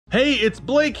Hey, it's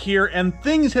Blake here, and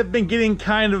things have been getting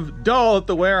kind of dull at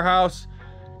the warehouse.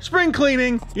 Spring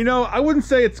cleaning, you know, I wouldn't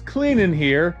say it's clean in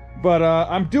here, but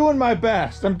I'm doing my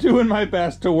best. I'm doing my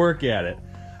best to work at it.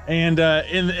 And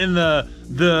in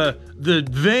the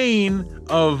vein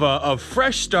of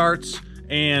fresh starts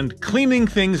and cleaning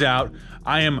things out,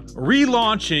 I am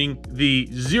relaunching the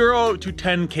 0 to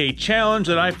 10K challenge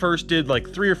that I first did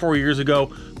like 3 or 4 years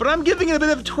ago, but I'm giving it a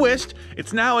bit of a twist.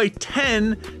 It's now a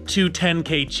 10 to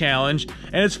 10K challenge,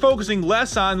 and it's focusing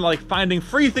less on like finding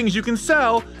free things you can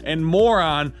sell and more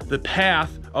on the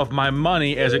path of my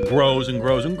money as it grows and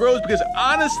grows and grows, because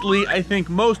honestly, I think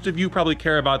most of you probably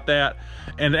care about that.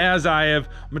 And as I have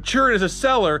matured as a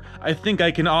seller, I think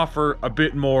I can offer a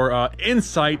bit more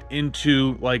insight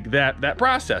into like that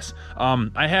process.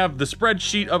 I have the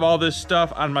spreadsheet of all this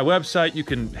stuff on my website. You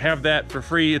can have that for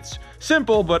free. It's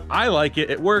simple, but I like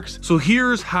it. It works. So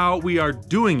here's how we are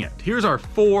doing it. Here's our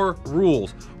 4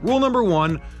 rules. Rule number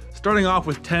 1, starting off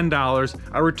with $10,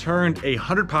 I returned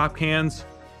 100 pop cans.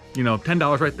 You know,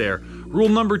 $10 right there. Rule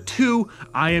number 2,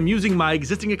 I am using my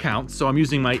existing accounts. So I'm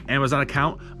using my Amazon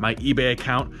account, my eBay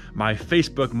account, my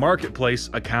Facebook Marketplace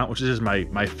account, which is my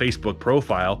Facebook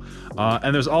profile.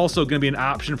 And there's also gonna be an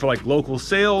option for like local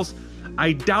sales.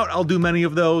 I doubt I'll do many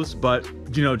of those, but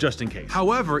you know, just in case.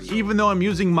 However, even though I'm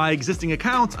using my existing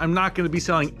accounts, I'm not gonna be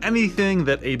selling anything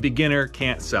that a beginner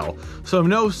can't sell. So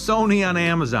no Sony on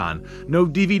Amazon, no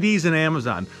DVDs in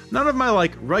Amazon, none of my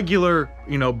like regular,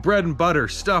 you know, bread and butter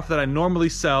stuff that I normally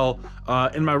sell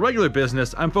in my regular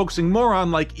business. I'm focusing more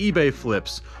on like eBay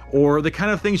flips or the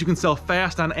kind of things you can sell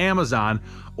fast on Amazon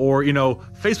or, you know,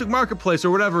 Facebook Marketplace or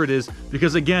whatever it is,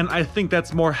 because again, I think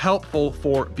that's more helpful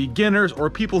for beginners or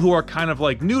people who are kind of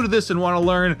like new to this and want to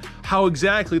learn how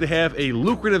exactly to have a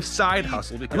lucrative side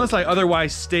hustle. Unless I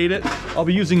otherwise state it, I'll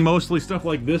be using mostly stuff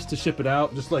like this to ship it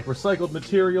out, just like recycled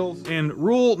materials. And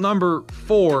rule number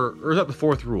 4, or is that the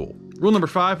 4th rule? Rule number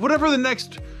 5, whatever the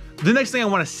next thing I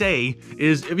want to say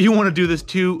is, if you want to do this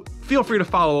too, feel free to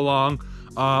follow along.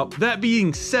 That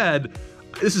being said,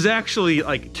 this is actually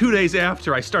like 2 days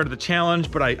after I started the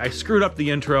challenge, but I screwed up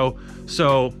the intro.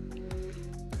 So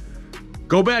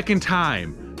go back in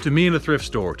time to me in the thrift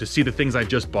store to see the things I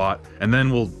just bought, and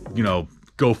then we'll, you know,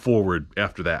 go forward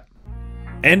after that.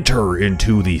 Enter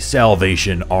into the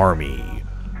Salvation Army,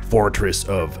 Fortress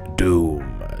of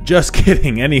Doom. Just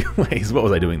kidding. Anyways, what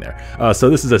was I doing there? So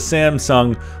this is a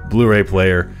Samsung Blu-ray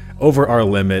player. Over our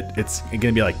limit, it's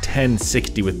gonna be like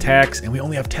 $10.60 with tax, and we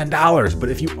only have $10. But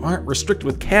if you aren't restricted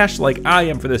with cash like I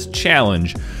am for this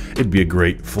challenge, it'd be a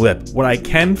great flip. What I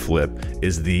can flip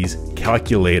is these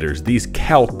calculators. These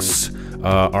calcs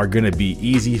are gonna be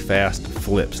easy, fast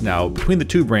flips. Now, between the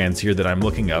 2 brands here that I'm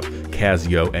looking up,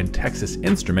 Casio and Texas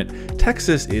Instrument,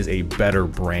 Texas is a better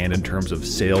brand in terms of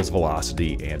sales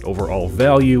velocity and overall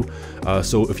value.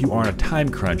 So if you are on a time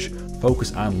crunch,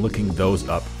 focus on looking those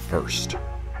up first.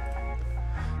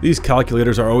 These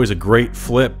calculators are always a great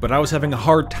flip, but I was having a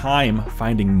hard time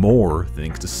finding more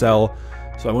things to sell,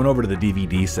 so I went over to the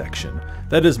DVD section.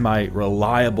 That is my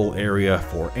reliable area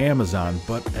for Amazon,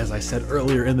 but as I said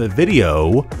earlier in the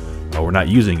video, we're not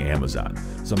using Amazon.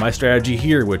 So my strategy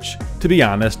here, which to be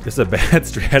honest, is a bad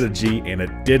strategy and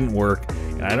it didn't work,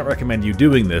 and I don't recommend you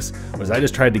doing this, was I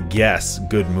just tried to guess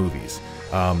good movies.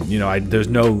 You know, there's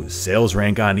no sales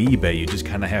rank on eBay. You just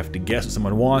kind of have to guess what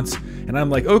someone wants. And I'm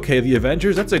like, okay, The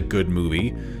Avengers, that's a good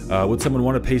movie. Would someone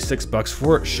want to pay $6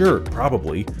 for it? Sure,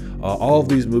 probably. All of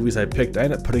these movies I picked, I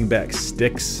ended up putting back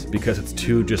sticks because it's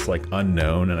too just like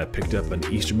unknown. And I picked up an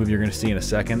Easter movie you're going to see in a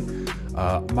second.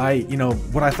 You know,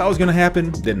 what I thought was going to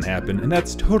happen didn't happen, and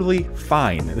that's totally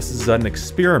fine. This is an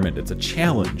experiment. It's a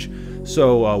challenge.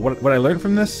 So what I learned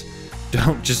from this,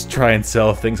 don't just try and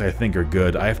sell things I think are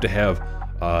good. I have to have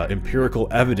empirical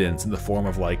evidence in the form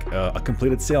of like a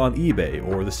completed sale on eBay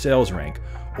or the sales rank,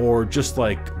 or just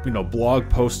like, you know, blog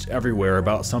posts everywhere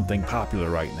about something popular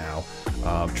right now.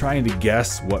 Trying to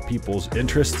guess what people's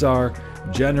interests are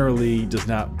generally does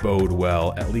not bode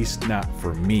well, at least not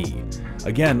for me.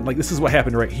 Again, like this is what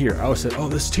happened right here. I was said, oh,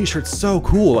 this t-shirt's so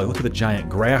cool. Like, look at the giant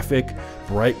graphic,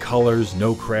 bright colors,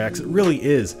 no cracks. It really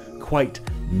is quite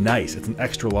nice. It's an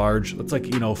extra large. It's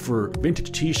like, you know, for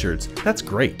vintage t-shirts, that's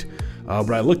great.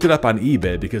 But I looked it up on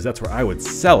eBay because that's where I would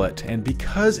sell it, and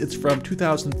because it's from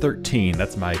 2013,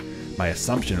 that's my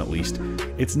assumption at least,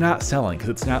 it's not selling because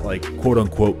it's not like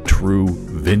quote-unquote true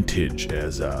vintage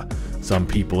as some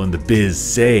people in the biz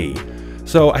say.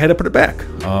 So I had to put it back.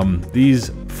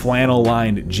 These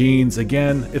flannel-lined jeans,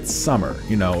 again, it's summer,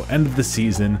 you know, end of the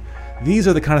season. These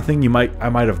are the kind of thing I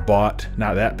might have bought,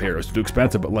 not that pair, it's too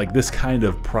expensive, but like this kind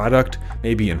of product,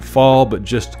 maybe in fall, but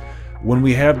just when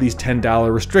we have these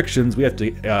 $10 restrictions, we have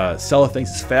to sell things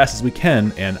as fast as we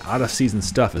can, and out of season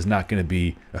stuff is not going to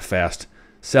be a fast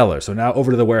seller. So now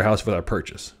over to the warehouse for our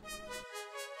purchase.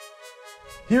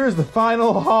 Here's the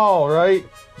final haul, right?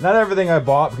 Not everything I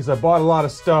bought, because I bought a lot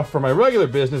of stuff for my regular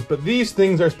business, but these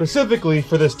things are specifically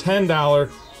for this $10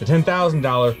 to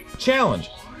 $10,000 challenge.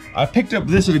 I picked up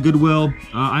this at a Goodwill.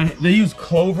 They use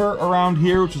Clover around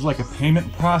here, which is like a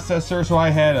payment processor, so I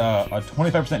had a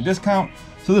 25% discount.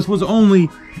 So this was only,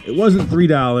 it wasn't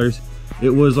 $3, it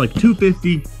was like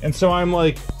 $2.50, and so I'm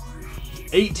like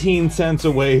 18 cents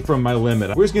away from my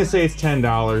limit. We're just gonna say it's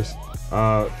 $10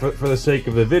 for the sake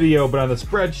of the video, but on the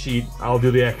spreadsheet, I'll do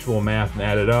the actual math and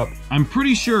add it up. I'm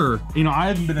pretty sure, you know, I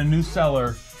haven't been a new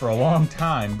seller for a long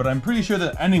time, but I'm pretty sure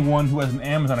that anyone who has an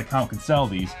Amazon account can sell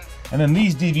these. And then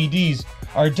these DVDs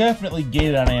are definitely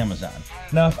gated on Amazon.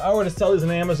 Now, if I were to sell these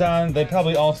on Amazon, they'd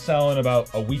probably all sell in about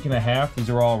a week and a half. These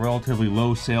are all relatively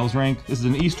low sales rank. This is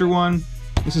an Easter one.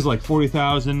 This is like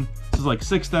 40,000. This is like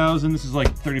 6,000. This is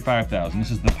like 35,000.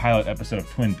 This is the pilot episode of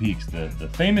Twin Peaks, the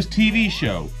famous TV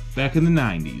show back in the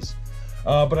 90s.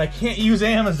 But I can't use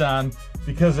Amazon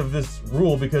because of this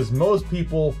rule, because most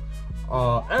people,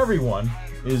 everyone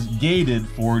is gated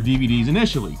for DVDs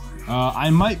initially. I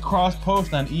might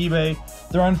cross-post on eBay.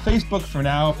 They're on Facebook for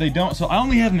now. If they don't, so I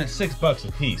only have them at $6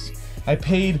 a piece. I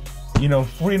paid, you know,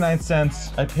 49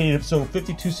 cents. I paid, so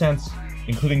 52 cents,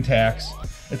 including tax.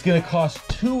 It's gonna cost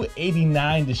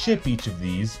 $2.89 to ship each of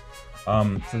these.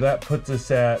 So that puts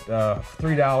us at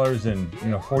 $3 and, you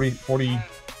know,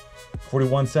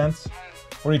 41 cents,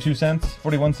 42 cents,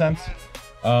 41 cents.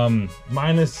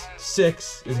 Minus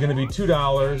 6 is gonna be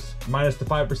 $2 minus the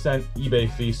 5%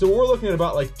 eBay fee. So we're looking at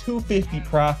about like $2.50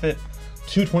 profit,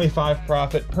 $2.25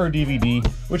 profit per DVD,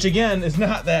 which again is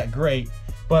not that great,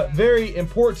 but very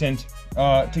important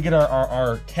to get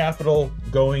our capital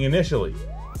going initially.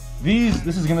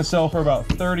 This is gonna sell for about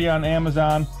 $30 on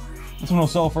Amazon. This one will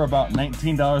sell for about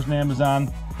 $19 on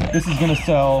Amazon. This is gonna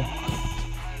sell,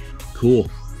 cool.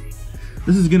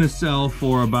 This is gonna sell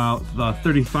for about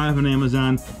 $35 on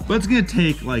Amazon, but it's gonna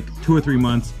take like 2 or 3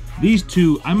 months. These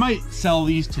two, I might sell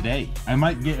these today. I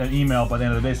might get an email by the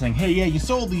end of the day saying, hey, yeah, you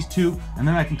sold these two, and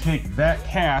then I can take that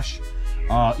cash,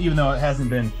 even though it hasn't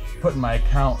been put in my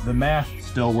account, the math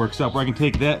still works up, where I can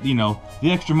take that, you know,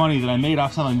 the extra money that I made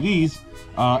off selling these,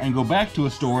 and go back to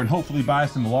a store and hopefully buy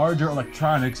some larger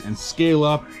electronics and scale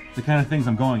up the kind of things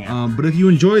I'm going at. But if you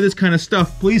enjoy this kind of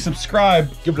stuff, please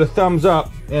subscribe, give it a thumbs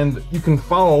up, and you can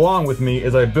follow along with me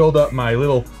as I build up my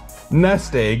little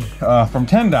nest egg from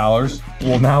 $10.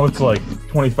 Well, now it's like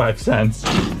 25 cents.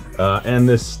 And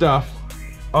this stuff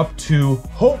up to,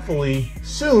 hopefully,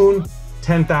 soon,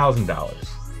 $10,000.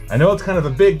 I know it's kind of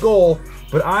a big goal,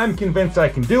 but I'm convinced I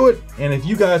can do it. And if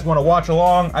you guys want to watch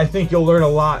along, I think you'll learn a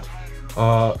lot,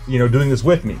 you know, doing this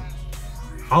with me.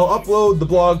 I'll upload the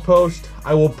blog post.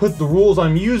 I will put the rules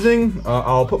I'm using.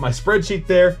 I'll put my spreadsheet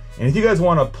there. And if you guys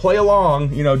want to play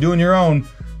along, you know, doing your own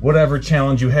whatever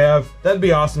challenge you have, that'd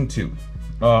be awesome too.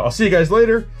 I'll see you guys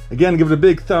later. Again, give it a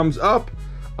big thumbs up.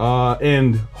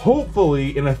 And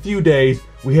hopefully in a few days,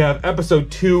 we have episode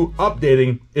 2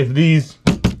 updating if these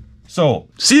sold.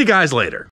 See you guys later.